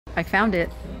I found it.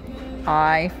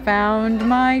 I found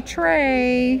my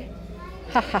tray.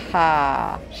 Ha ha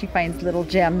ha. She finds little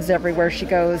gems everywhere she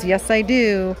goes. Yes, I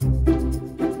do.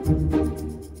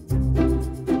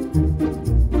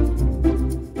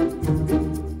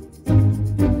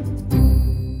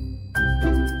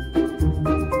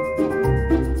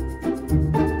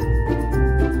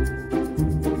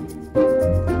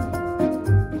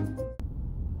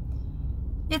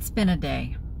 It's been a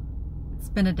day. It's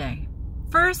been a day.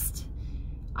 First,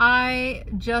 I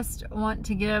just want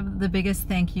to give the biggest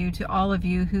thank you to all of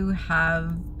you who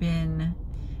have been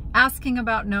asking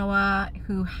about Noah,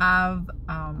 who have,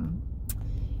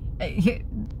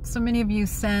 so many of you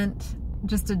sent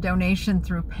just a donation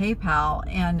through PayPal,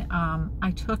 and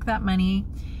I took that money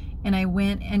and I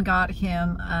went and got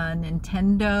him a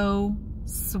Nintendo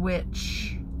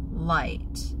Switch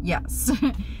Lite. Yes.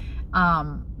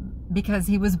 Because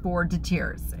he was bored to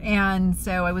tears. And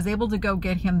so I was able to go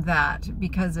get him that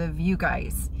because of you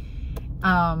guys.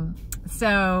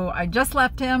 So I just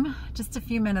left him just a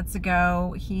few minutes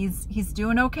ago. He's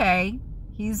doing okay.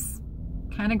 He's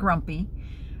kind of grumpy.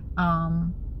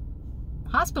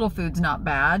 Hospital food's not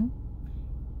bad.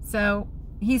 So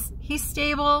he's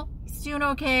stable. He's doing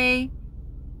okay.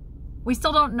 We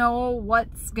still don't know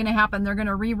what's going to happen. They're going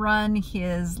to rerun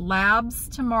his labs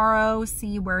tomorrow,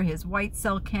 see where his white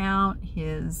cell count,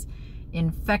 his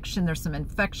infection, there's some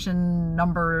infection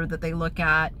number that they look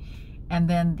at, and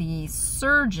then the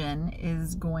surgeon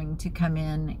is going to come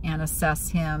in and assess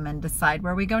him and decide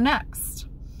where we go next.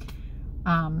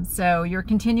 So your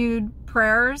continued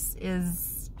prayers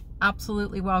is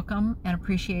absolutely welcome and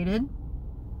appreciated.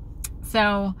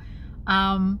 So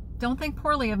don't think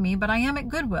poorly of me, but I am at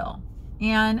Goodwill.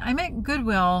 And I'm at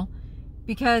Goodwill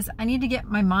because I need to get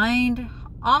my mind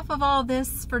off of all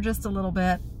this for just a little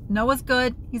bit. Noah's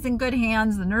good. He's in good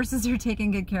hands. The nurses are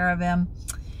taking good care of him.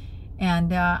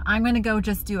 And I'm going to go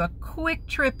just do a quick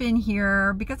trip in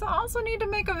here because I also need to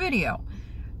make a video.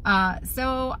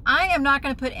 So I am not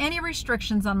going to put any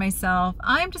restrictions on myself.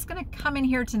 I'm just going to come in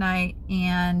here tonight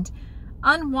and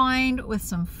unwind with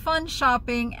some fun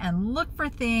shopping and look for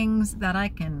things that I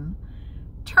can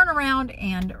turn around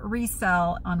and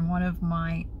resell on one of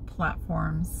my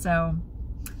platforms. So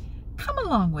come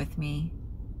along with me.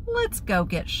 Let's go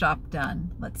get shop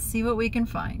done. Let's see what we can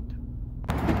find.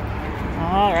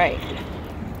 All right.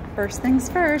 First things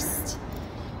first.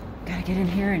 Gotta get in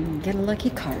here and get a lucky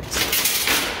cart. I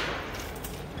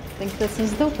think this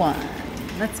is the one.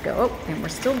 Let's go. Oh, and we're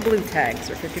still blue tags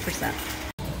or 50%.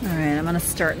 All right, I'm gonna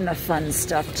start in the fun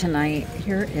stuff tonight.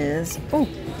 Here is, oh,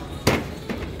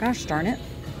 gosh darn it.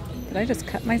 Did I just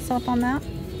cut myself on that?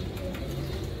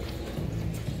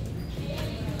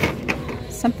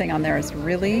 Something on there is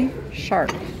really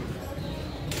sharp.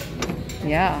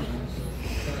 Yeah.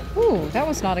 Ooh, that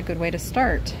was not a good way to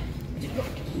start.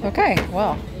 Okay,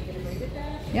 well,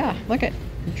 yeah, look it,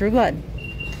 drew blood.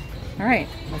 All right,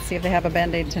 let's see if they have a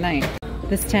Band-Aid tonight.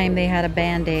 This time they had a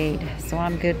Band-Aid, so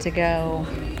I'm good to go.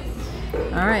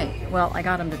 All right, well, I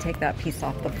got him to take that piece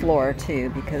off the floor too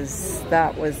because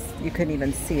that was, you couldn't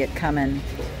even see it coming.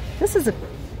 This is a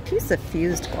piece of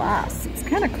fused glass. It's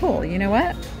kind of cool, you know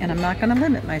what? And I'm not gonna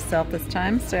limit myself this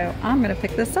time, so I'm gonna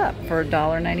pick this up for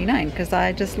 $1.99 because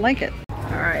I just like it.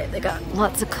 All right, they got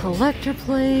lots of collector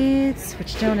plates,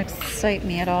 which don't excite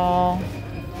me at all.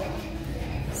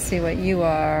 Let's see what you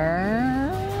are.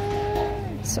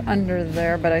 It's under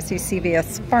there, but I see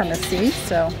CVS Pharmacy,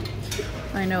 so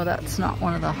I know that's not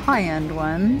one of the high-end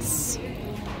ones.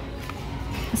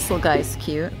 This little guy's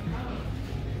cute.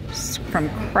 It's from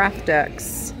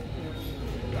Craftex.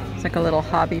 It's like a little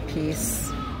hobby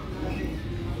piece.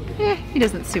 Yeah, he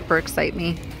doesn't super excite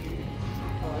me.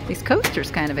 These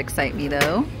coasters kind of excite me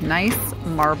though. Nice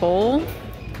marble,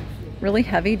 really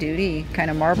heavy duty kind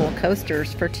of marble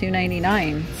coasters for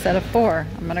 $2.99, set of 4.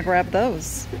 I'm gonna grab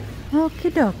those.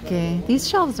 Okie dokie. These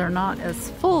shelves are not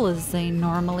as full as they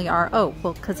normally are. Oh,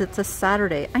 well, because it's a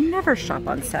Saturday. I never shop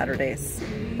on Saturdays.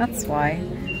 That's why.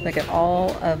 Look at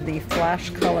all of the flash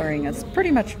coloring. It's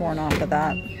pretty much worn off of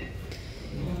that.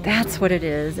 That's what it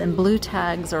is. And blue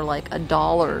tags are like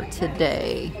 $1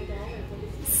 today.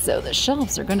 So the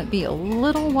shelves are going to be a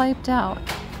little wiped out.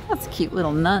 That's a cute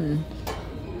little nun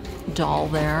doll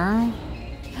there.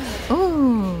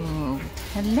 Oh,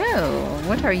 hello.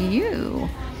 What are you?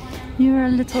 You're a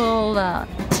little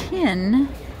tin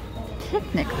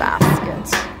picnic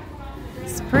basket.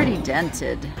 It's pretty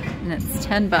dented and it's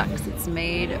 10 bucks. It's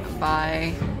made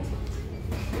by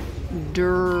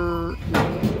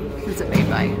who's it made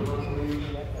by?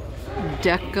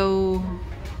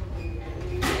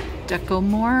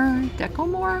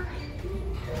 Decomore?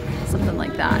 Something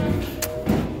like that.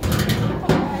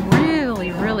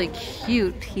 really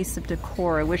cute piece of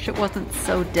decor. I wish it wasn't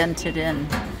so dented in.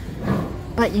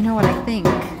 But you know what I think?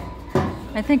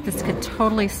 I think this could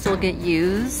totally still get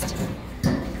used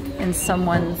in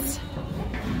someone's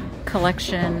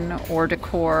collection or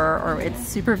decor, or it's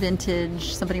super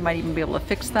vintage. Somebody might even be able to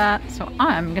fix that. So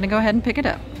I'm gonna go ahead and pick it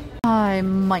up. I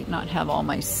might not have all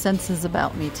my senses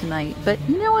about me tonight, but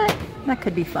you know what? That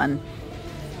could be fun.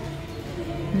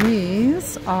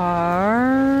 These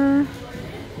are,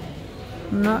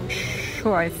 I'm not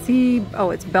sure. I see,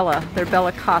 oh, it's Bella. They're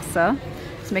Bella Casa.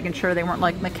 Just making sure they weren't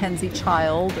like Mackenzie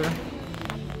Child or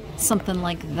something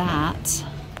like that.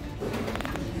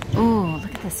 Oh,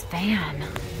 look at this fan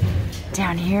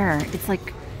down here. It's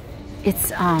like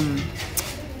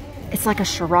a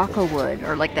Scirocco wood,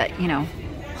 or like that, you know,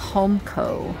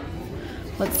 Homeco.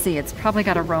 Let's see, it's probably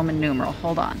got a Roman numeral.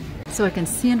 Hold on. So I can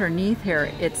see underneath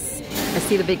here, I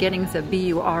see the beginnings of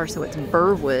BUR, so it's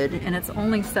Burwood, and it's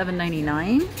only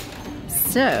 $7.99.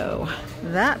 So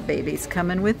that baby's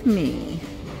coming with me.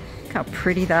 Look how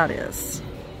pretty that is.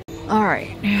 All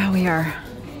right, now we are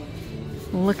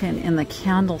looking in the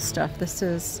candle stuff. This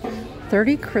is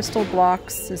 30 crystal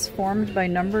blocks is formed by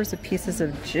numbers of pieces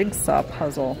of jigsaw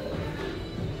puzzle.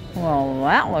 Well,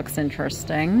 that looks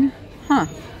interesting. Huh.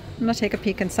 I'm gonna take a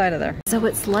peek inside of there. So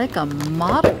it's like a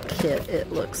model kit,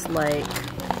 it looks like.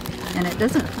 And it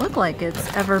doesn't look like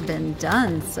it's ever been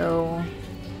done, so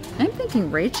I'm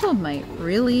thinking Rachel might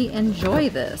really enjoy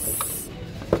this.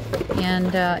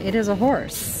 And it is a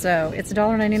horse, so it's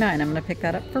 $1.99. I'm gonna pick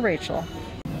that up for Rachel.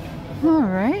 All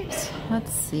right,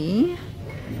 let's see.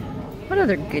 What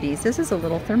other goodies? This is a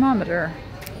little thermometer.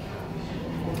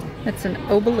 It's an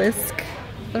obelisk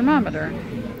thermometer.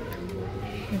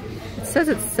 It says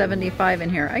it's 75 in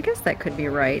here. I guess that could be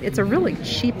right. It's a really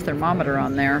cheap thermometer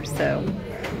on there, so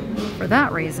for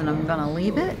that reason I'm gonna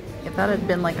leave it. If that had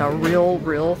been like a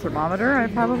real thermometer, I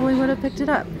probably would have picked it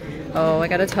up. Oh, I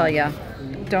gotta tell you,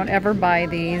 don't ever buy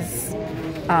these.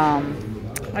 I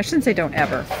shouldn't say don't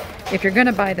ever. If you're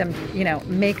gonna buy them, you know,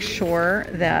 make sure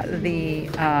that the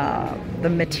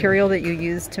material that you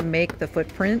use to make the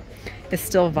footprint is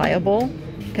still viable.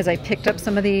 Because I picked up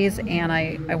some of these and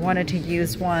I wanted to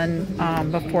use one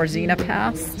before Xena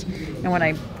passed. And when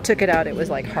I took it out, it was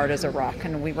like hard as a rock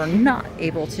and we were not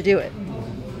able to do it.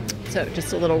 So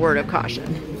just a little word of caution.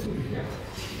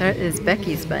 That is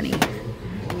Becky's bunny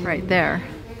right there.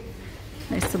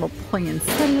 Nice little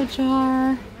poinsettia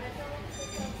jar.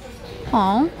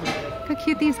 Aw, how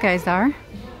cute these guys are.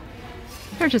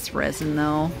 They're just resin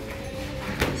though.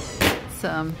 It's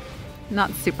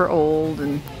not super old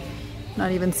and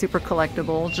not even super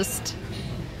collectible, just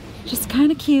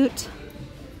kind of cute.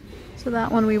 So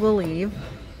that one we will leave.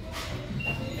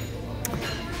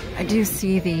 I do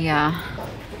see the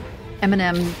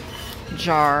M&M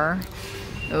jar.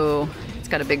 Oh, it's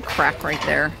got a big crack right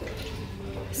there.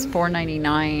 It's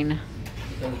 $4.99.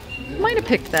 Might have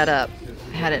picked that up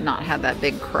had it not had that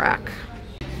big crack.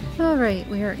 All right,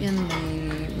 we are in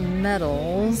the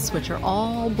metals, which are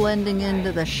all blending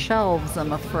into the shelves,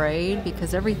 I'm afraid,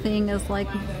 because everything is like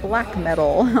black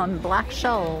metal on black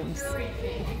shelves.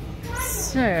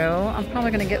 So I'm probably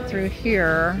going to get through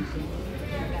here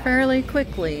fairly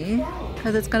quickly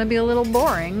because it's going to be a little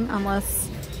boring unless,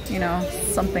 you know,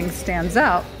 something stands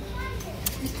out.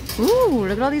 Ooh,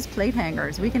 look at all these plate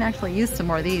hangers. We can actually use some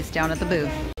more of these down at the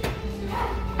booth.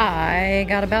 I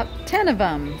got about 10 of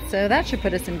them, so that should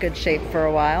put us in good shape for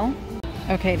a while.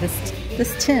 Okay, this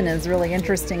tin is really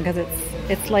interesting because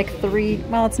it's like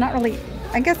well, it's not really,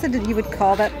 I guess you would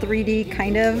call that 3D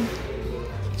kind of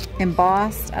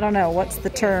embossed. I don't know, what's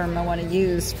the term I want to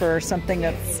use for something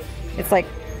that's, it's like,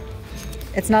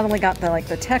 it's not only got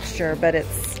the texture, but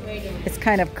it's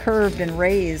kind of curved and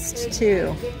raised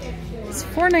too. It's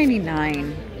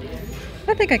 $4.99.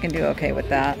 I think I can do okay with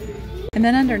that. And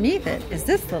then underneath it is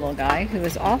this little guy who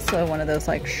is also one of those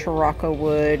like Scirocco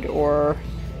wood, or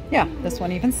yeah, this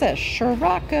one even says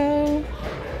Scirocco.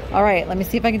 All right, let me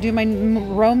see if I can do my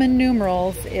Roman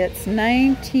numerals. It's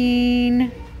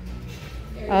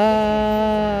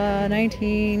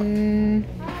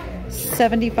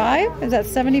 1975? Is that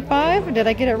 75? Did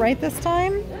I get it right this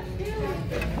time?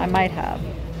 I might have.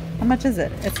 How much is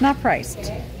it? It's not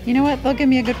priced. You know what? They'll give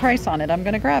me a good price on it. I'm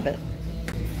gonna grab it.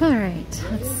 All right,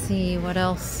 let's see what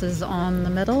else is on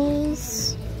the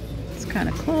metals. It's kind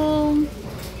of cool.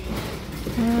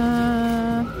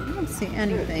 I don't see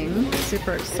anything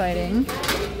super exciting.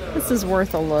 This is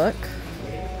worth a look.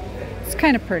 It's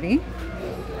kind of pretty.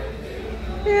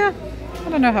 Yeah, I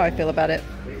don't know how I feel about it.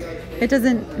 It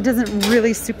doesn't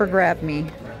really super grab me.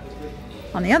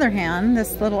 On the other hand,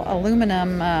 this little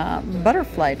aluminum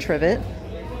butterfly trivet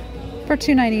for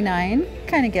 $2.99.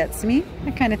 Kind of gets me.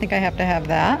 I kind of think I have to have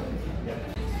that.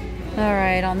 All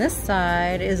right, on this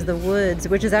side is the woods,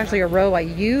 which is actually a row I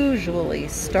usually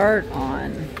start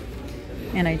on.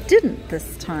 And I didn't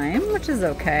this time, which is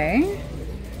okay,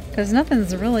 because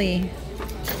nothing's really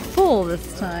full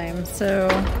this time. So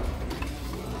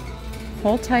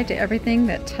hold tight to everything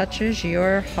that touches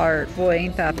your heart. Boy,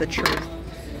 ain't that the truth.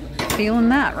 Feeling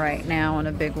that right now in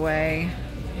a big way.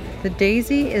 The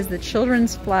daisy is the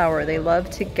children's flower. They love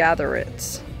to gather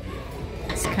it.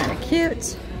 It's kind of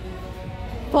cute,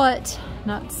 but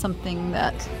not something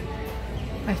that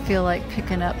I feel like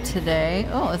picking up today.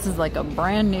 Oh, this is like a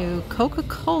brand new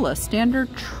Coca-Cola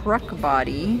standard truck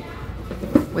body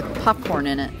with popcorn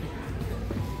in it.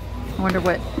 I wonder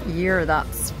what year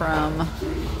that's from.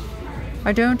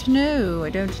 I don't know.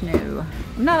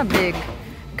 I'm not a big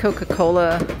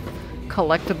Coca-Cola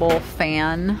collectible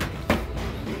fan.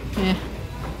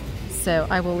 So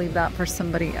I will leave that for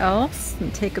somebody else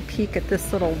and take a peek at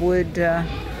this little wood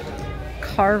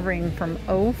carving from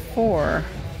 '04.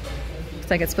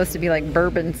 Looks like it's supposed to be like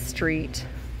Bourbon Street.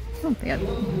 Oh, they had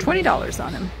 $20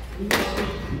 on him.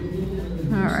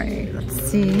 All right, let's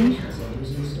see.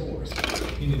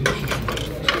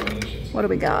 What do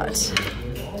we got?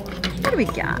 What do we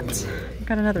got? We've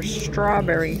got another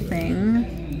strawberry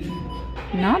thing.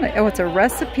 Oh, it's a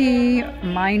recipe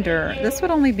minder. This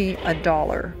would only be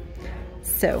 $1.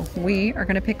 So we are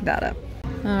gonna pick that up.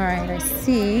 All right, I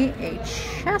see a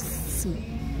chess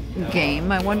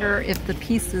game. I wonder if the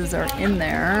pieces are in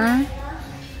there.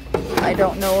 I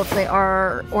don't know if they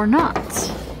are or not,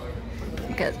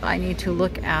 because I need to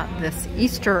look at this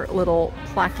Easter little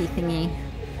placky thingy.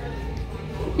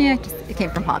 Yeah, it came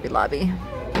from Hobby Lobby.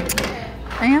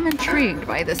 I am intrigued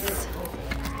by this.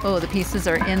 Oh, the pieces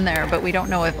are in there, but we don't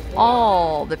know if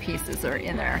all the pieces are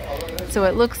in there. So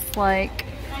it looks like,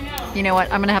 you know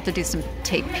what, I'm gonna have to do some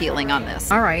tape peeling on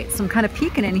this. All right, so I'm kind of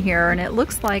peeking in here, and it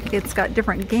looks like it's got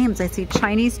different games. I see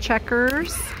Chinese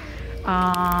checkers.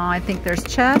 I think there's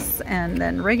chess, and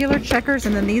then regular checkers,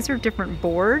 and then these are different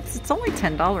boards. It's only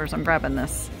 $10. I'm grabbing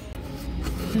this.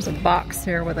 There's a box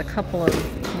here with a couple of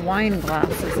wine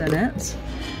glasses in it.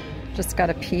 Just got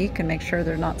to peek and make sure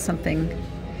they're not something...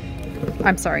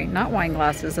 I'm sorry, not wine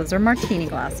glasses. Those are martini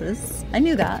glasses. I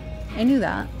knew that.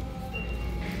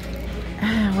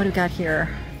 What do we got here?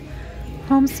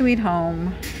 Home Sweet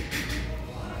Home.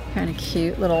 Kind of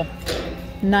cute little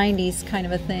 90s kind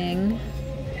of a thing.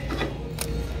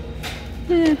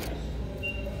 These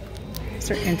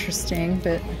are interesting,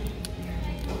 but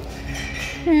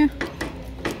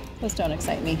those don't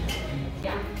excite me.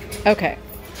 Okay,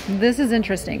 this is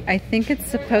interesting. I think it's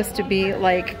supposed to be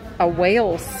like a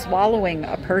whale swallowing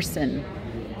a person.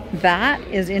 That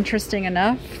is interesting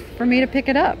enough for me to pick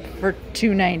it up for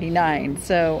 $2.99.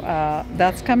 So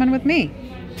that's coming with me.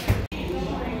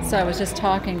 So I was just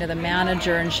talking to the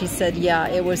manager, and she said, yeah,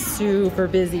 it was super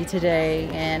busy today,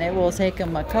 and it will take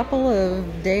them a couple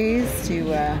of days to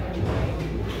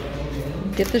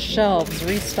get the shelves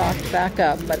restocked back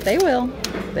up, but they will.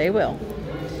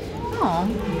 Oh,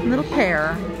 little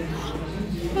pair.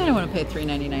 I don't want to pay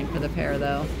 $3.99 for the pair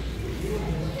though.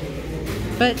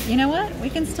 But you know what? We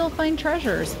can still find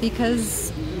treasures,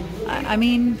 because I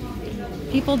mean,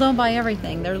 people don't buy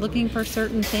everything. They're looking for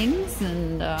certain things,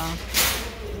 and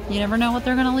you never know what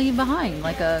they're going to leave behind,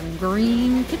 like a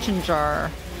green kitchen jar.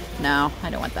 No,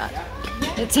 I don't want that.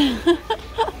 It's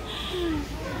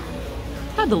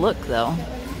had to look though.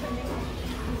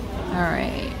 All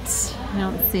right, I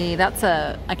don't see. That's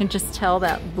I can just tell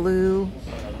that blue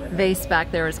vase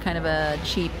back there is kind of a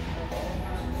cheap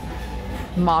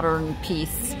modern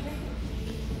piece.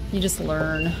 You just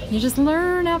learn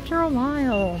after a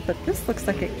while. But this looks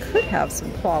like it could have some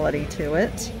quality to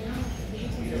it.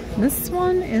 This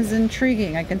one is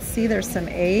intriguing. I can see there's some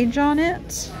age on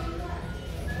it.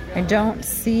 I don't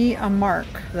see a mark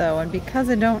though, and because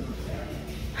I don't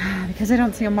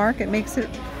see a mark, it makes it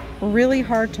really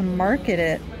hard to market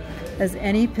it as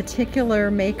any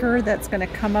particular maker that's going to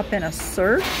come up in a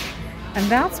search. And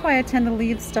that's why I tend to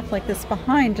leave stuff like this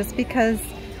behind, just because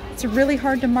it's really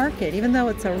hard to market, even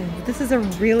though this is a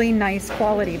really nice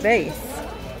quality vase.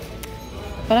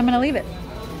 But I'm going to leave it.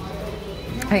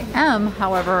 I am,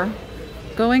 however,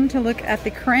 going to look at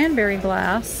the cranberry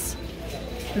glass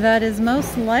that is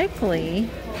most likely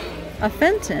a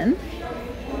Fenton,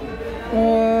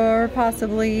 or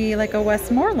possibly like a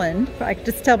Westmoreland. I can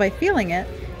just tell by feeling it,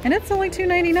 and it's only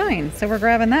 $2.99, so we're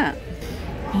grabbing that.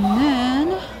 And then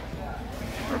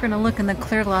we're gonna look in the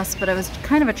clear glass, but I was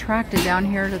kind of attracted down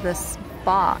here to this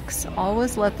box.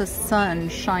 Always let the sun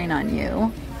shine on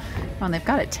you. Oh, and they've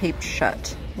got it taped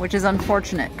shut. which is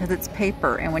unfortunate because it's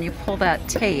paper, and when you pull that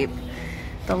tape,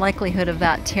 the likelihood of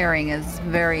that tearing is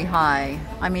very high.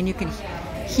 I mean, you can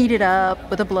heat it up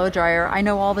with a blow dryer. I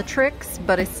know all the tricks,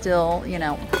 but I still, you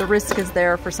know, the risk is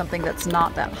there for something that's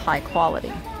not that high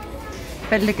quality.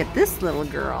 But look at this little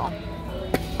girl.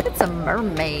 It's a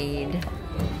mermaid.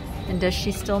 And does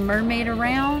she still mermaid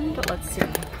around? Let's see.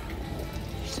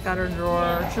 She's got her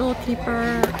drawer. Jewel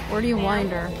keeper. Where do you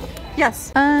wind her?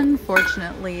 Yes.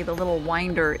 Unfortunately, the little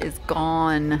winder is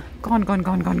gone. Gone.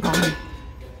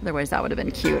 Otherwise, that would have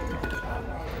been cute.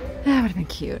 That would have been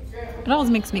cute. It always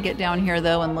makes me get down here,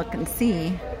 though, and look and see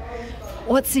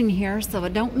what's in here so I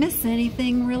don't miss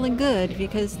anything really good,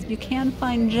 because you can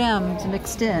find gems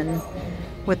mixed in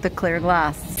with the clear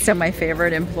glass. So my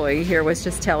favorite employee here was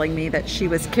just telling me that she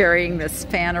was carrying this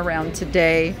fan around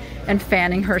today and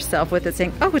fanning herself with it,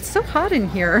 saying, oh, it's so hot in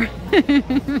here.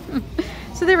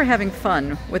 So they were having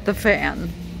fun with the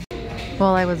fan.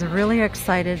 Well, I was really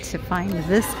excited to find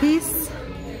this piece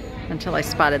until I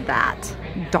spotted that.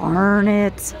 Darn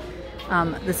it.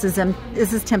 This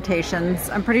is Temptations.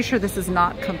 I'm pretty sure this is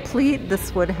not complete.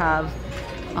 This would have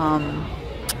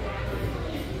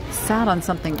sat on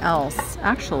something else.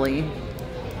 Actually,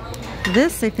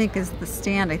 this I think is the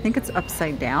stand. I think it's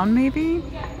upside down maybe.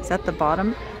 Is that the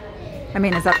bottom? I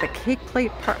mean, is that the cake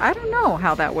plate part? I don't know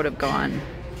how that would have gone.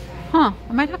 Huh,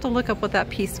 I might have to look up what that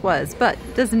piece was, but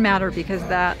it doesn't matter because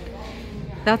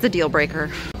that's a deal breaker.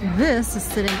 This is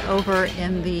sitting over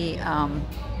in the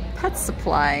pet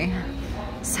supply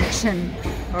section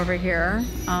over here.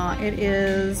 It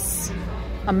is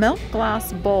a milk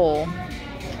glass bowl.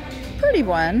 Pretty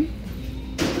one.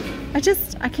 I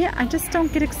just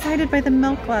don't get excited by the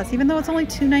milk glass, even though it's only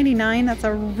 $2.99. That's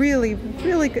a really,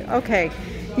 really good. Okay,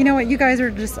 you know what? You guys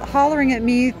are just hollering at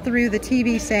me through the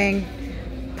TV saying,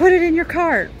 put it in your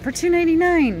cart for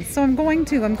 $2.99. So I'm going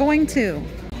to.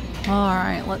 All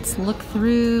right, let's look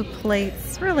through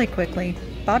plates really quickly.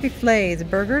 Bobby Flay's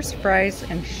burgers, fries,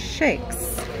 and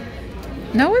shakes.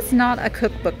 Noah's not a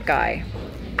cookbook guy,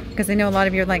 because I know a lot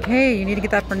of you are like, hey, you need to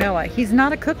get that for Noah. He's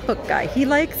not a cookbook guy. He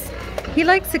likes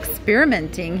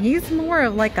experimenting. He's more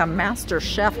of like a master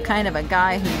chef kind of a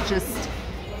guy who just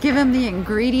give him the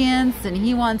ingredients and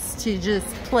he wants to just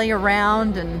play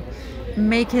around and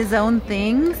make his own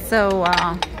thing. So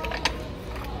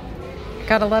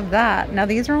gotta love that. Now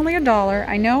these are only $1.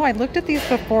 I know I looked at these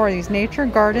before, these Nature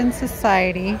Garden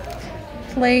Society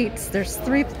plates. There's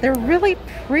 3. They're really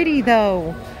pretty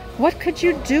though. What could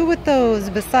you do with those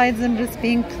besides them just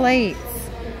being plates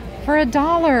for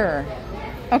 $1?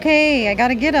 Okay, I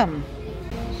gotta get them.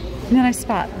 And then I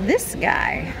spot this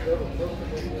guy.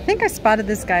 I think I spotted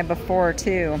this guy before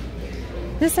too.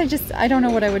 This I don't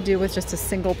know what I would do with just a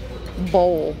single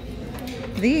bowl.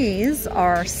 These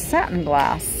are satin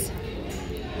glass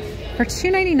for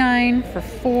 $2.99 for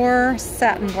 4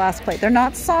 satin glass plates. They're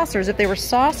not saucers. If they were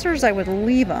saucers, I would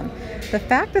leave them. The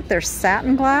fact that they're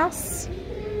satin glass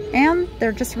and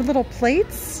they're just little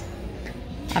plates,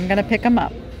 I'm gonna pick them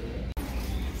up.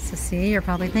 So see, you're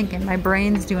probably thinking my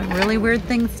brain's doing really weird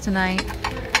things tonight.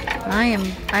 I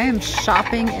am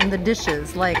shopping in the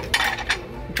dishes. Like,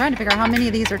 I'm trying to figure out how many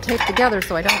of these are taped together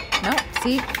so I don't, no,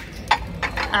 see?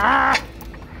 Ah!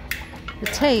 The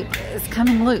tape is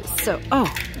coming loose. So,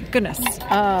 oh goodness.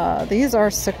 These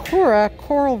are Sakura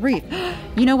Coral Reef.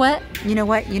 You know what?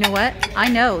 I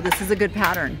know this is a good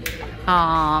pattern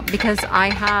because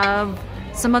I have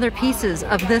some other pieces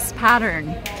of this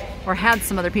pattern, or had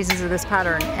some other pieces of this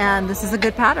pattern, and this is a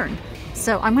good pattern.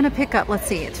 So I'm gonna pick up, let's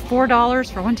see, it's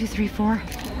 $4 for 1, 2, 3, 4.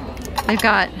 They've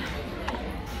got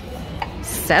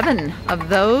 7 of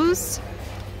those.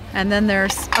 And then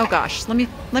there's, oh gosh, let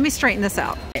me straighten this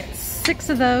out. It's 6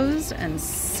 of those and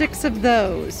 6 of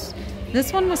those.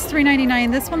 This one was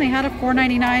 $3.99. This one they had a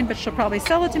 $4.99, but she'll probably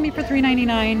sell it to me for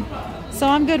 $3.99. So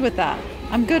I'm good with that.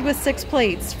 I'm good with 6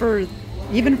 plates for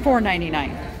even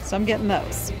 $4.99. So I'm getting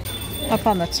those. Up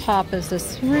on the top is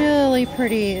this really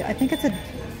pretty, I think it's a,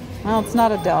 well, it's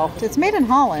not a Delft. It's made in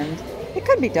Holland. It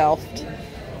could be Delft.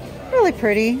 Really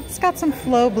pretty. It's got some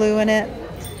flow blue in it.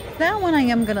 That one I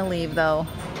am gonna leave though.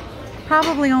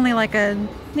 Probably only like a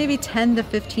maybe 10 to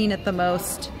 15 at the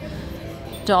most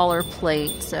dollar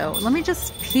plate. So let me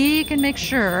just peek and make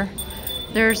sure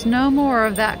there's no more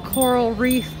of that coral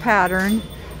reef pattern,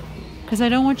 because I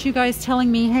don't want you guys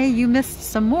telling me, hey, you missed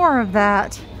some more of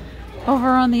that over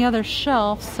on the other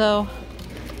shelf. So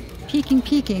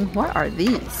peeking. What are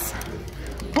these?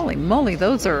 Holy moly,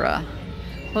 those are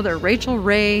well, they're Rachel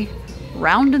Ray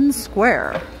Round and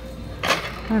Square.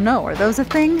 I don't know, are those a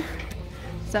thing?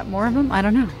 Is that more of them? I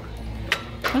don't know.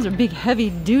 Those are big, heavy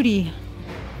duty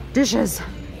dishes.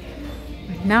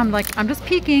 Now I'm just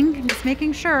peeking, just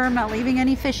making sure I'm not leaving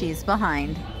any fishies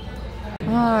behind.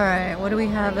 Alright, what do we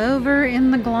have over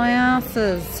in the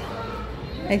glasses?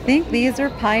 I think these are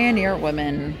Pioneer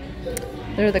Women.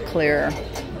 They're the clear.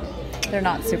 They're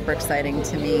not super exciting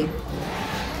to me.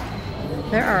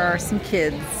 There are some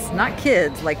kids, not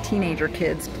kids, like teenager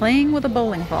kids, playing with a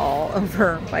bowling ball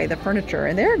over by the furniture,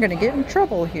 and they're gonna get in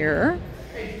trouble here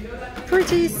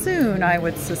pretty soon, I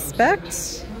would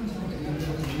suspect.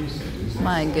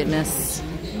 My goodness.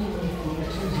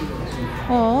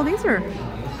 Oh, these are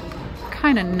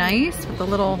kind of nice with the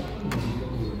little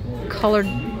colored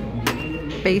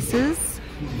bases.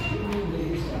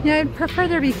 Yeah, I'd prefer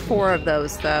there be 4 of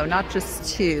those though, not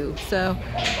just 2. So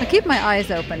I'll keep my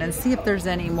eyes open and see if there's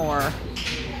any more.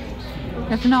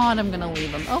 If not, I'm gonna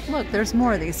leave them. Oh, look, there's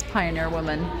more of these Pioneer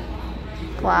Women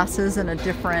glasses in a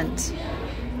different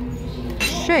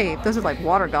shape. Those are like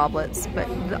water goblets, but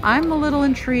I'm a little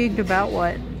intrigued about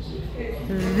what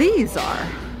these are.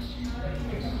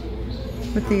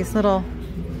 With these little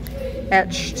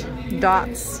etched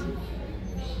dots.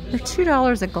 They're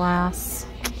 $2 a glass.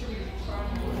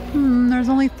 There's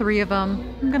only 3 of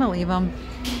them. I'm gonna leave them.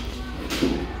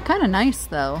 Kind of nice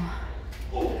though,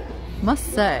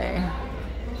 must say.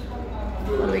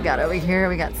 What do we got over here?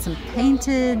 We got some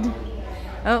painted.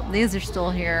 Oh, these are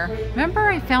still here. Remember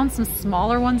I found some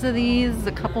smaller ones of these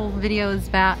a couple videos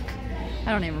back?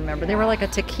 I don't even remember. They were like a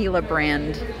tequila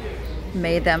brand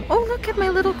made them. Oh, look at my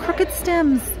little crooked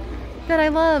stems that I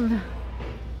love.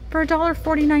 For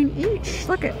 $1.49 each.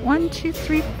 Look at 1, 2,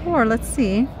 3, 4. Let's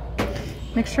see.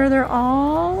 Make sure they're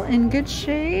all in good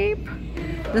shape.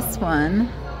 This one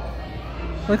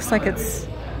looks like is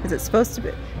it supposed to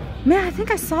be? Man, I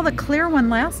think I saw the clear one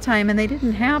last time and they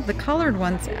didn't have the colored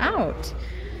ones out.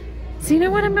 So you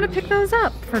know what? I'm gonna pick those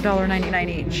up for $1.99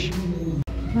 each.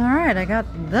 All right, I got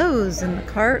those in the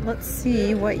cart. Let's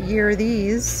see what year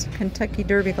these Kentucky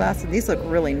Derby glasses. These look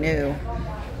really new.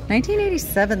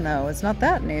 1987 though, it's not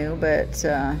that new, but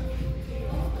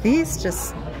these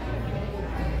just,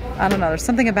 I don't know, there's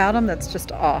something about them that's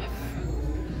just off.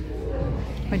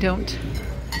 I don't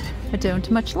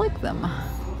much like them.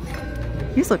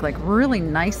 These look like really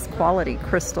nice quality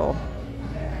crystal,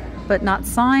 but not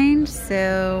signed,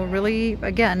 so really,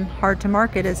 again, hard to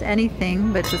market as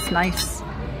anything but just nice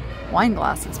wine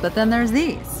glasses. But then there's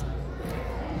these.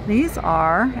 These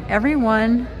are,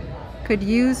 everyone could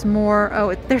use more.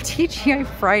 Oh, they're TGI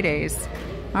Fridays.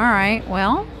 All right,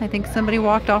 well, I think somebody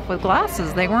walked off with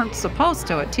glasses they weren't supposed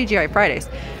to at TGI Fridays.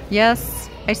 Yes,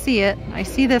 I see it. I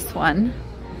see this one.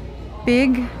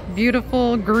 Big,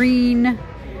 beautiful, green.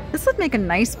 This would make a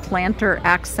nice planter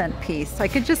accent piece. I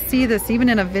could just see this even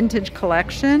in a vintage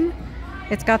collection.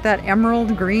 It's got that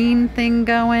emerald green thing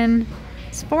going.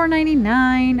 It's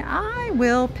 $4.99. I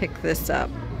will pick this up.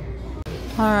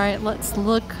 All right, let's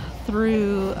look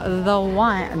through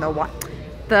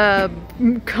the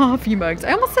coffee mugs.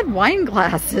 I almost said wine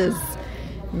glasses.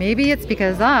 Maybe it's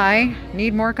because I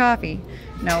need more coffee.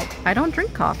 No, I don't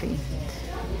drink coffee.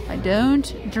 I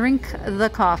don't drink the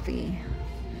coffee.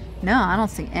 No, I don't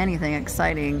see anything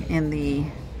exciting in the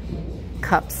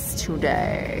cups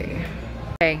today.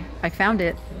 Okay, I found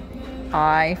it.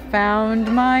 I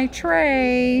found my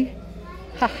tray.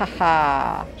 Ha ha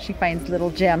ha. She finds little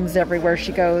gems everywhere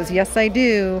she goes. Yes, I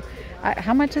do.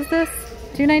 How much is this?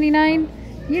 $2.99?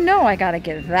 You know I gotta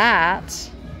get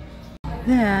that.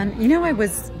 Then, you know, I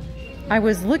was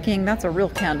looking, that's a real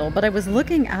candle, but I was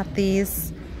looking at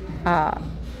these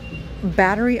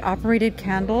battery operated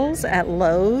candles at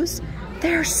Lowe's.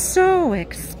 They're so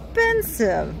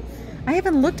expensive. I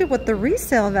haven't looked at what the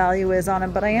resale value is on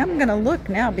them, but I am gonna look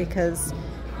now because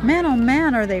man oh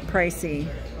man are they pricey.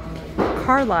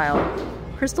 Carlisle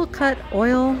crystal cut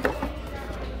oil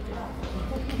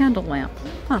candle lamp.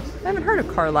 Huh, I haven't heard of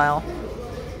Carlisle.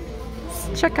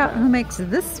 Let's check out who makes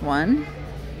this one.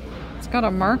 It's got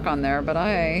a mark on there, but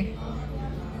I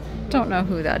don't know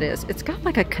who that is. It's got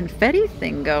like a confetti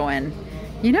thing going.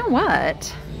 You know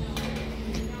what?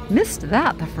 Missed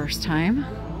that the first time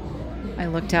I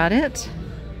looked at it.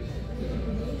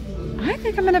 I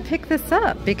think I'm gonna pick this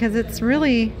up because it's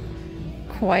really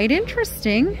quite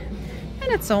interesting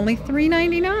and it's only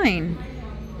 $3.99.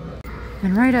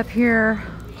 And right up here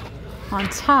on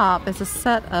top is a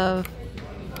set of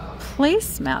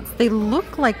placemats. They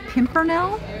look like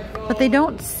Pimpernel, but they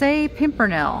don't say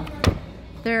Pimpernel.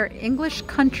 They're English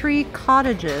country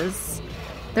cottages.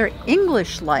 They're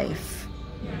English life,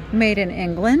 made in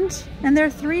England, and they're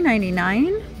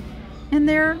 $3.99. And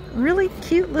they're really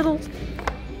cute little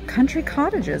country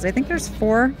cottages. I think there's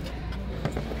 4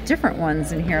 different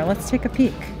ones in here. Let's take a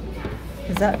peek.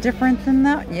 Is that different than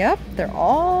that? Yep, they're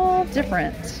all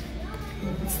different.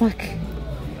 Let's look.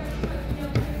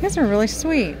 These are really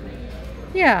sweet.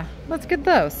 Yeah, let's get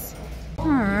those. All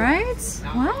right,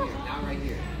 well,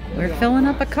 we're filling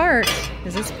up a cart.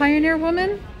 Is this Pioneer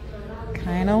Woman?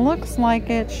 Kind of looks like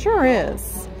it. Sure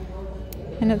is.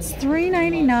 And it's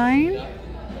 $3.99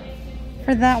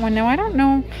 for that one. Now, I don't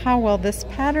know how well this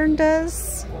pattern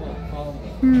does.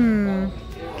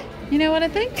 You know what? I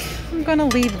think I'm going to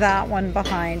leave that one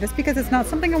behind just because it's not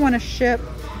something I want to ship.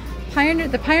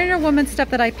 The Pioneer Woman stuff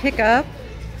that I pick up,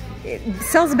 it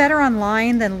sells better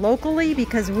online than locally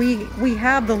because we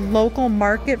have the local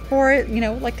market for it. You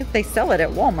know, like they sell it at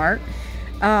Walmart.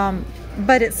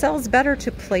 But it sells better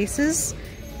to places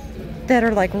that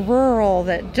are like rural,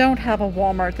 that don't have a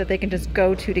Walmart that they can just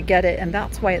go to get it. And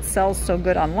that's why it sells so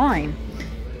good online.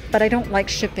 But I don't like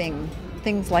shipping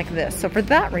things like this. So for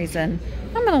that reason,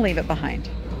 I'm going to leave it behind.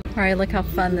 All right, look how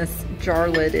fun this jar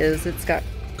lid is. It's got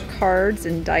cards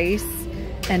and dice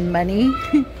and money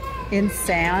in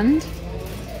sand.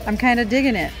 I'm kind of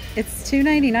digging it. It's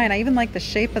 $2.99. I even like the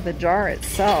shape of the jar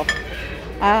itself.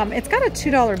 It's got a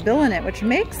 $2 bill in it, which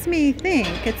makes me think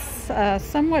it's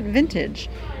somewhat vintage.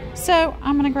 So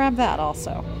I'm going to grab that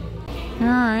also. All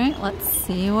right, let's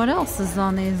see what else is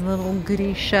on these little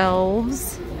goodie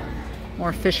shelves.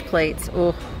 More fish plates.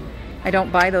 Oh, I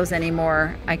don't buy those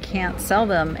anymore. I can't sell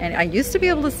them. And I used to be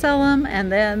able to sell them,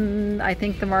 and then I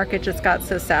think the market just got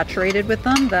so saturated with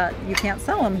them that you can't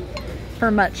sell them for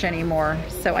much anymore.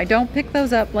 So I don't pick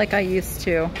those up like I used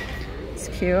to. It's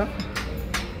cute.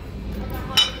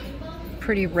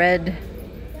 Pretty red,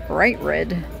 bright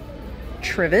red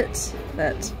trivet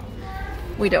that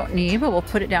we don't need, but we'll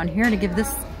put it down here to give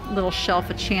this little shelf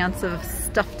a chance of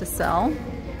stuff to sell.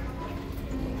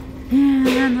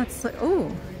 And let's look. Oh,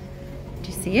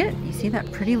 do you see it? You see that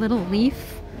pretty little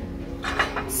leaf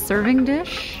serving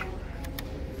dish?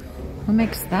 Who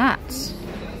makes that?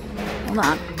 Hold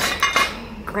on.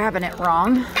 Grabbing it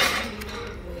wrong.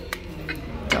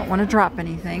 Don't want to drop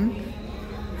anything.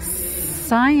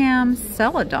 Siam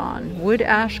Celadon Wood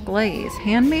Ash Glaze,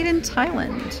 handmade in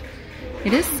Thailand.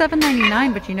 It is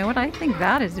 $7.99, but you know what? I think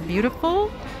that is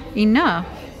beautiful enough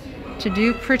to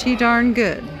do pretty darn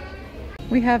good.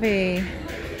 We have a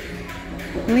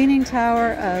Leaning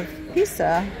Tower of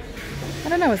Pisa. I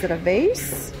don't know, is it a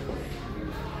vase?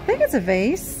 I think it's a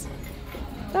vase.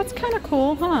 That's kind of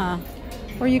cool, huh?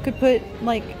 Or you could put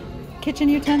like kitchen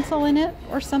utensil in it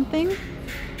or something.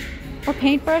 Or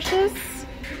paintbrushes.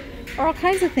 Or all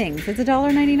kinds of things. It's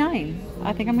 $1.99.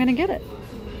 I think I'm gonna get it.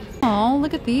 Oh,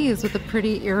 look at these with the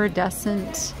pretty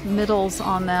iridescent middles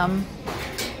on them.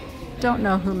 Don't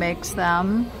know who makes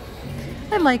them.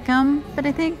 I like them, but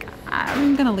I think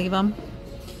I'm gonna leave them.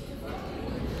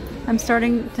 I'm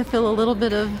starting to feel a little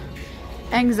bit of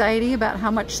anxiety about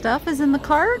how much stuff is in the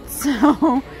cart,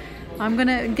 so I'm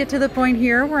gonna get to the point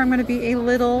here where I'm gonna be a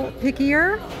little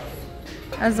pickier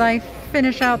as I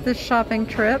finish out this shopping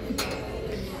trip,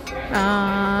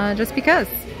 just because.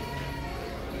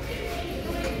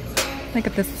 Look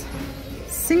at this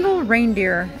single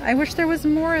reindeer. I wish there was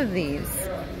more of these.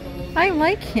 I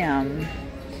like him.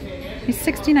 He's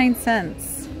 69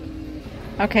 cents.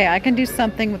 Okay, I can do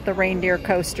something with the reindeer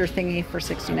coaster thingy for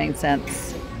 69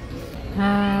 cents.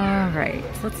 All right,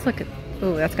 let's look at,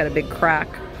 oh, that's got a big crack.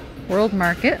 World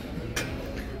Market.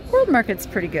 World Market's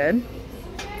pretty good.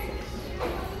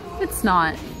 It's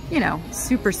not, you know,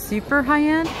 super, super high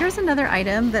end. Here's another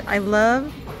item that I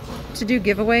love to do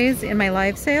giveaways in my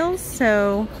live sales.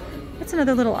 So that's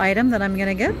another little item that I'm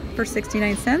gonna get for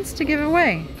 69 cents to give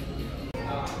away.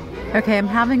 Okay, I'm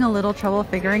having a little trouble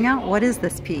figuring out what is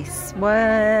this piece.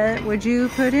 What would you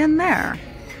put in there?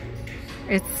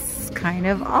 It's kind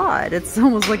of odd. It's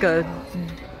almost like a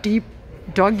deep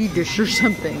doggy dish or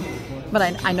something. But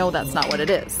I know that's not what it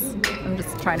is. I'm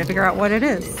just trying to figure out what it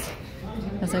is.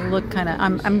 As I look kind of,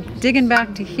 I'm digging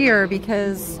back to here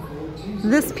because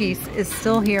this piece is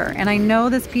still here. And I know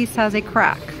this piece has a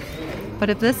crack. But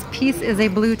if this piece is a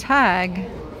blue tag,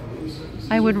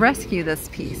 I would rescue this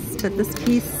piece. But this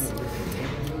piece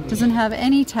doesn't have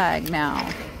any tag now.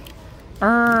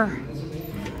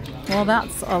 Well,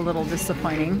 that's a little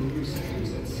disappointing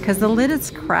because the lid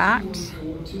is cracked.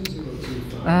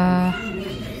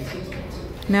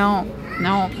 No,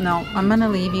 I'm gonna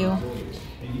leave you.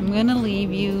 I'm gonna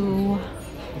leave you.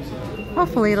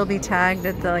 Hopefully it'll be tagged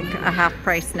at like a half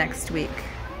price next week.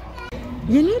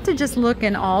 You need to just look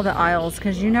in all the aisles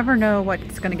because you never know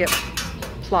what's gonna get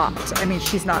plopped. I mean,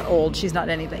 she's not old, she's not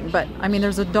anything, but I mean,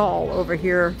 there's a doll over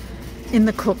here in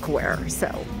the cookware,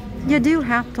 so you do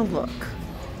have to look.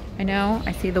 I know,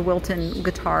 I see the Wilton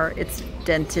guitar, it's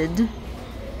dented.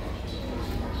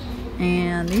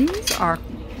 And these are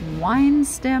wine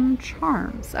stem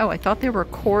charms. Oh, I thought they were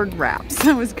cord wraps.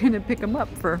 I was going to pick them up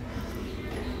for,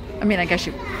 I mean, I guess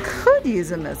you could use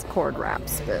them as cord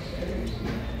wraps, but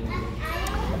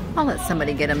I'll let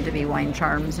somebody get them to be wine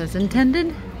charms as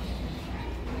intended.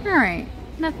 All right,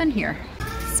 nothing here.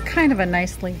 It's kind of a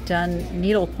nicely done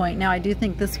needlepoint. Now, I do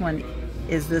think this one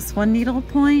is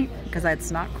needlepoint because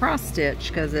it's not cross stitch,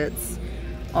 because it's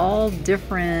all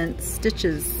different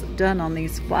stitches done on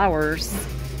these flowers.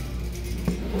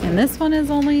 And this one is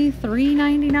only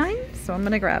 $3.99, so I'm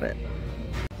gonna grab it.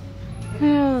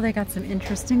 Oh, they got some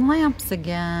interesting lamps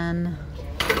again.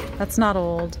 That's not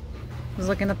old. I was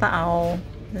looking at the owl,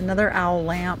 another owl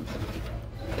lamp.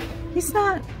 He's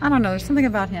not, I don't know, there's something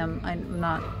about him I'm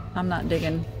not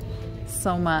digging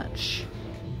so much.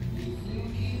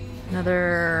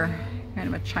 Another kind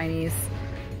of a Chinese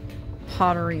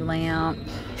pottery lamp.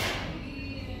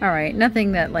 All right,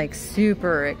 nothing that like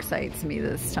super excites me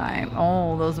this time.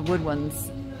 Oh, those wood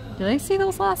ones. Did I see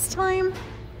those last time?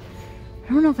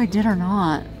 I don't know if I did or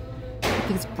not.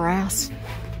 These brass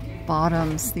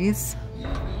bottoms, these.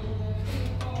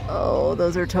 Oh,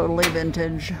 those are totally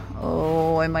vintage.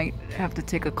 Oh, I might have to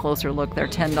take a closer look. They're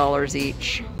 $10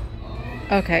 each.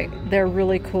 Okay, they're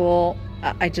really cool.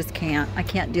 I just can't. I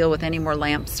can't deal with any more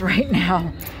lamps right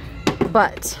now.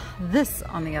 But this,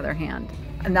 on the other hand,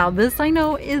 now this I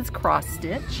know is cross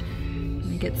stitch. Let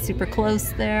me get super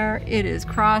close there. It is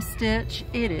cross stitch.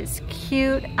 It is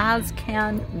cute as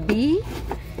can be.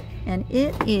 And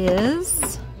it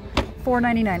is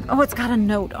 $4.99. Oh, it's got a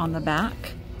note on the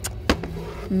back.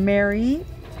 Mary,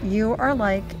 you are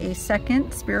like a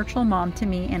second spiritual mom to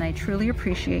me, and I truly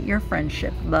appreciate your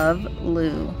friendship. Love,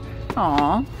 Lou.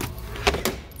 Aw.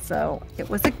 So it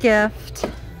was a gift.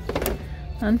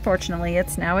 Unfortunately,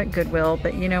 it's now at Goodwill,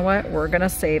 but you know what? We're gonna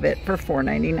save it for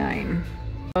 $4.99.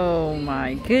 Oh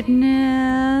my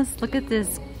goodness. Look at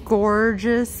this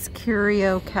gorgeous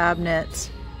curio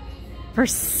cabinet for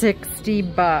 60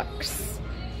 bucks.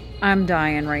 I'm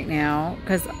dying right now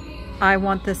because I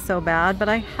want this so bad, but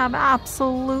I have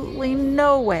absolutely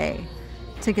no way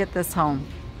to get this home.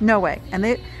 No way. And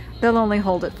they'll only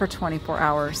hold it for 24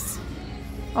 hours.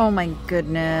 Oh my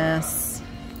goodness.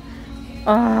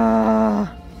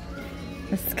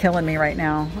 This is killing me right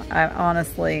now.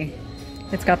 Honestly,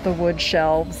 it's got the wood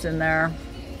shelves in there.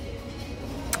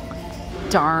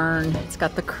 Darn, it's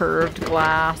got the curved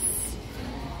glass.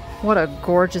 What a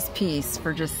gorgeous piece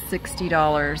for just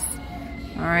 $60.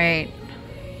 All right.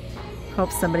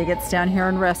 Hope somebody gets down here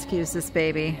and rescues this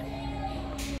baby.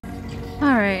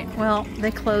 All right, well,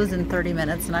 they close in 30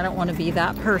 minutes, and I don't want to be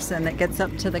that person that gets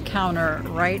up to the counter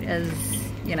right as,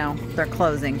 you know, they're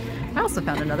closing. I also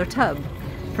found another tub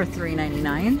for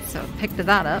 $3.99, so picked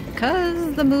that up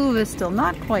because the move is still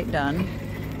not quite done.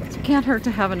 So it can't hurt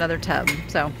to have another tub.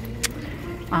 So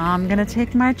I'm gonna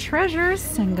take my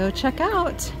treasures and go check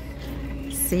out.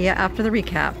 See ya after the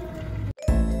recap.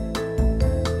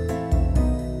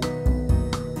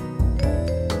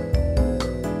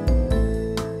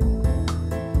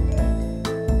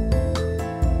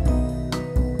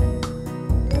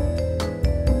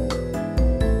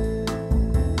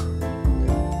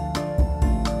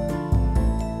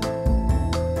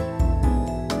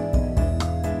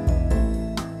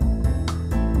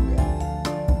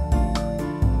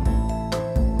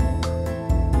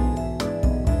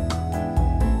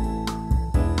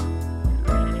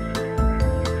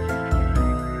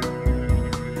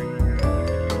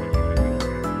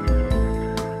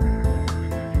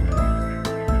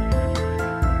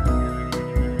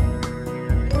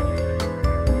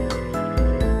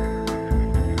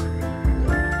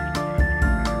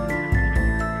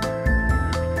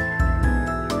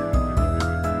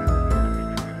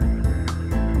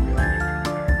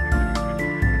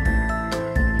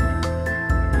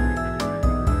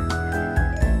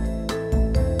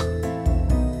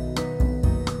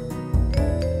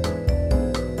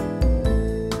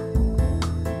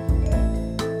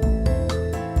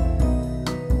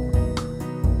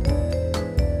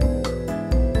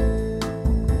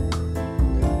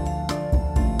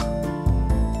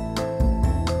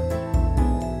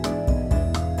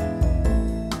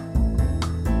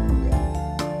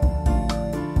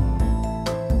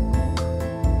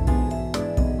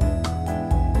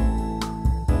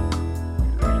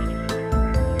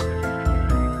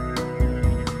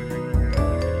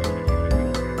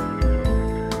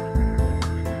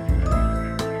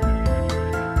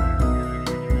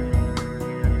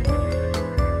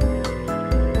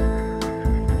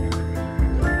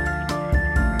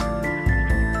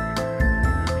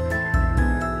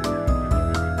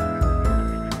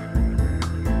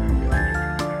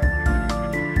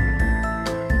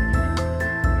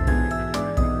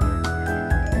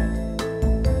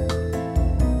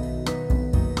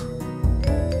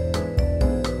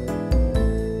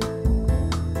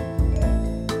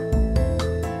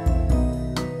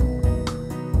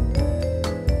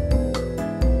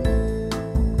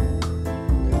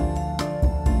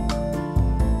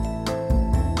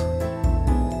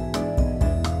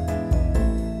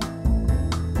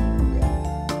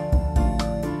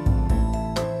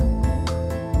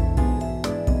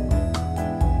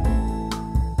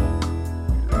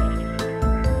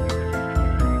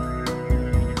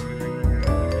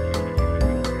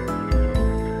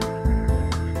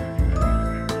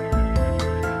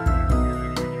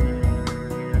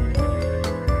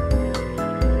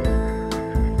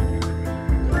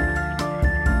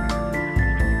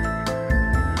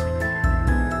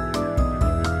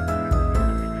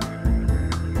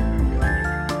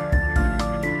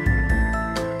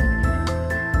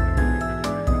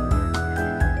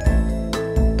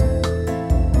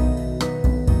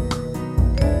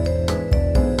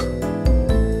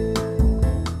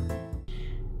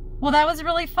 Well, that was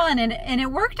really fun, and it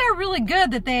worked out really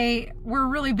good that they were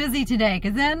really busy today,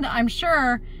 because then I'm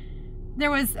sure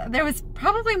there was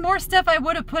probably more stuff I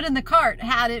would have put in the cart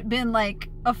had it been like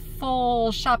a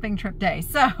full shopping trip day.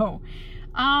 So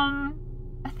I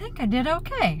think I did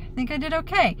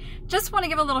okay. Just want to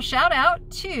give a little shout out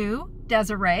to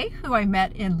Desiree, who I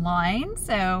met in line.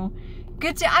 So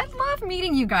good I love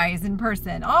meeting you guys in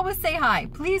person. Always say hi.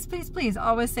 Please, please, please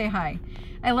always say hi.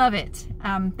 I love it.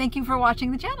 Thank you for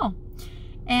watching the channel.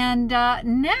 And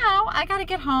now I got to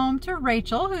get home to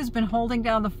Rachel, who's been holding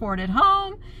down the fort at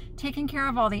home, taking care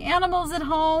of all the animals at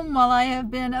home while I have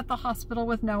been at the hospital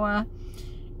with Noah.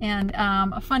 And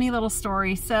a funny little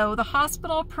story. So the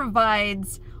hospital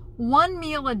provides one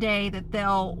meal a day that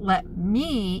they'll let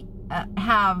me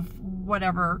have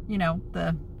whatever, you know,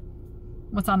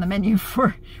 what's on the menu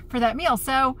for that meal.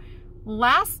 So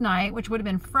last night, which would have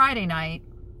been Friday night,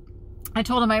 I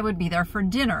told him I would be there for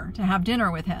dinner, to have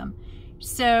dinner with him.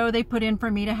 So they put in for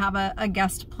me to have a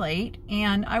guest plate,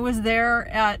 and I was there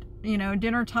at, you know,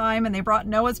 dinner time, and they brought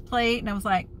Noah's plate, and I was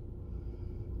like,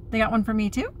 they got one for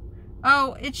me too?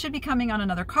 Oh, it should be coming on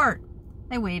another cart.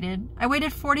 I waited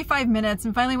 45 minutes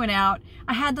and finally went out.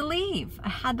 I had to leave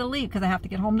because I have to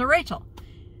get home to Rachel.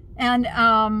 And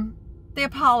they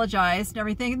apologized and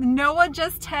everything. Noah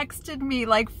just texted me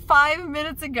like 5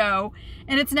 minutes ago,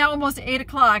 and it's now almost 8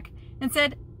 o'clock, and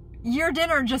said, your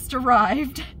dinner just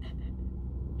arrived.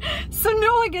 So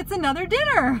Noah gets another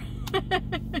dinner.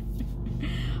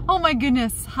 Oh my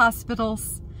goodness,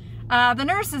 hospitals. The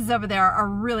nurses over there are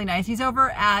really nice. He's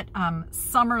over at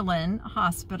Summerlin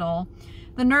Hospital.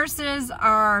 The nurses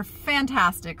are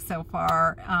fantastic so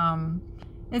far.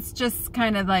 It's just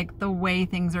kind of like the way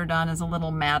things are done is a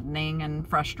little maddening and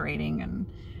frustrating,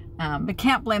 and but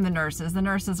can't blame the nurses. The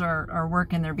nurses are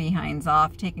working their behinds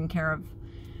off, taking care of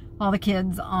all the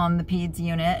kids on the peds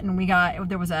unit. And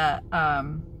there was a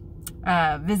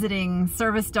visiting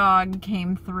service dog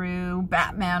came through.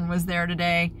 Batman was there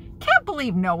today. Can't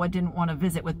believe Noah didn't want to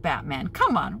visit with Batman.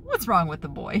 Come on, what's wrong with the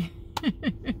boy?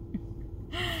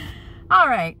 All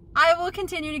right, I will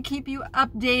continue to keep you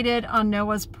updated on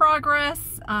Noah's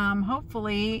progress.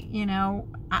 Hopefully, you know,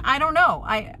 I don't know.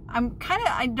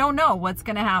 I don't know what's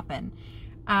going to happen.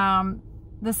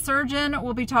 The surgeon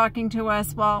will be talking to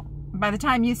us. Well, by the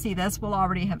time you see this, we'll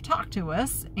already have talked to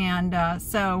us. And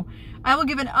so I will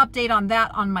give an update on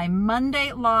that on my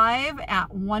Monday live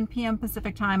at 1 p.m.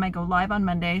 Pacific time. I go live on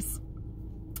Mondays.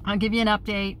 I'll give you an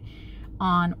update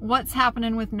on what's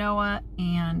happening with Noah,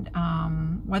 and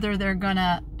whether they're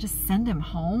gonna just send him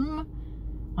home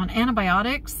on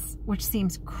antibiotics, which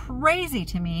seems crazy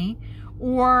to me,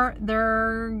 or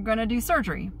they're gonna do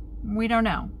surgery. We don't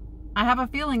know. I have a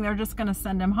feeling they're just gonna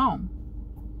send him home.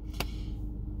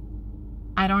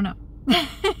 I don't know.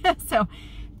 So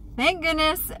thank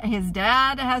goodness his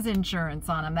dad has insurance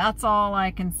on him. That's all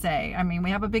I can say. I mean,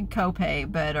 we have a big copay,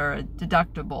 or a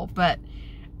deductible, but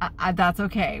that's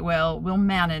okay. Well, we'll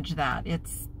manage that.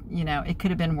 It's, you know, it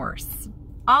could have been worse.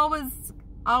 Always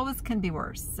can be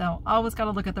worse. So always got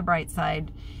to look at the bright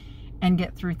side and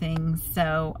get through things.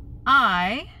 So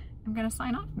I am going to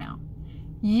sign off now.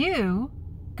 You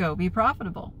go be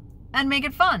profitable and make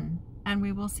it fun. And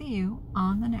we will see you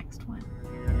on the next one.